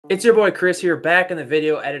It's your boy Chris here, back in the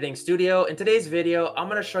video editing studio. In today's video, I'm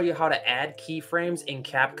going to show you how to add keyframes in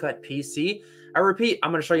Capcut PC. I repeat,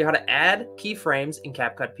 I'm going to show you how to add keyframes in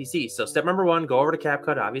Capcut PC. So step number one, go over to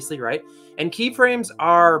Capcut, obviously, right? And keyframes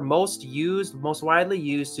are most widely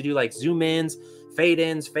used to do like zoom ins,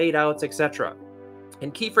 fade outs, etc.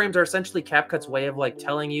 And keyframes are essentially Capcut's way of like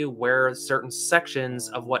telling you where certain sections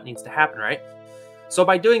of what needs to happen, right? So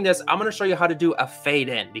by doing this, I'm going to show you how to do a fade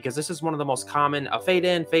in, because this is one of the most common, a fade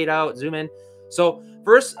in, fade out, zoom in. So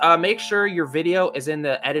first, make sure your video is in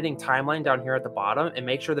the editing timeline down here at the bottom, and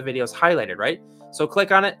make sure the video is highlighted, right? So click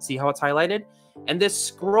on it, see how it's highlighted. And this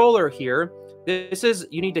scroller here,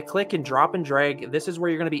 you need to click and drop and drag. This is where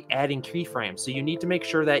you're going to be adding keyframes. So you need to make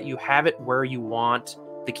sure that you have it where you want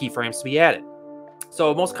the keyframes to be added.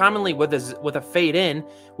 So most commonly with a fade in,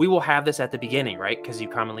 we will have this at the beginning, right? Because you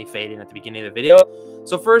commonly fade in at the beginning of the video.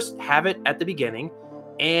 So first, have it at the beginning,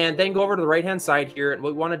 and then go over to the right-hand side here. And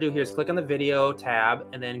what we want to do here is click on the video tab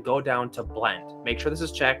and then go down to blend. Make sure this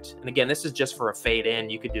is checked. And again, this is just for a fade in.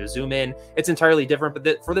 You could do a zoom in. It's entirely different.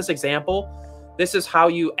 But for this example, this is how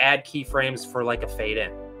you add keyframes for like a fade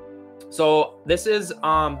in. So this is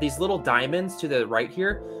these little diamonds to the right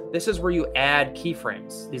here. This is where you add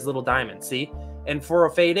keyframes, these little diamonds, see? And for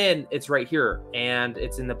a fade in, it's right here, and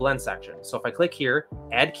it's in the blend section. So if I click here,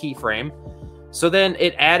 add keyframe, so then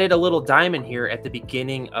it added a little diamond here at the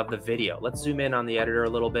beginning of the video. Let's zoom in on the editor a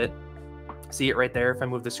little bit. See it right there if I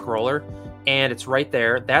move the scroller, and it's right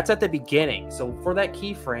there. That's at the beginning. So for that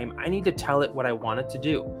keyframe, I need to tell it what I want it to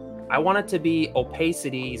do. I want it to be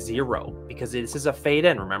opacity 0, because this is a fade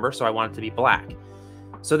in, remember? So I want it to be black.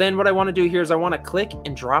 So then what I want to do here is I want to click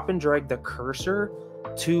and drop and drag the cursor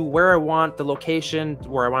to where I want the location,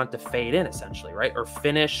 where I want it to fade in, essentially, right? Or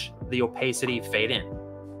finish the opacity fade in.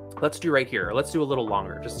 Let's do right here. Let's do a little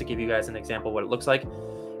longer, just to give you guys an example of what it looks like.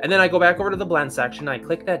 And then I go back over to the blend section. I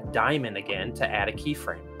click that diamond again to add a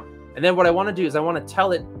keyframe. And then what I want to do is I want to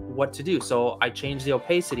tell it what to do. So I change the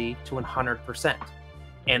opacity to 100%.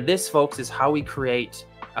 And this, folks, is how we create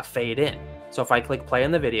a fade in. So if I click play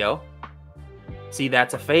on the video, see,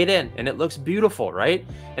 that's a fade in, and it looks beautiful, right?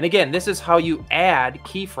 And again, this is how you add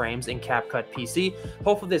keyframes in Capcut PC.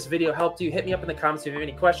 Hopefully this video helped you. Hit me up in the comments if you have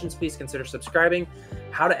any questions. Please consider subscribing.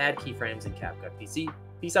 How to add keyframes in Capcut PC.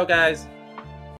 Peace out, guys.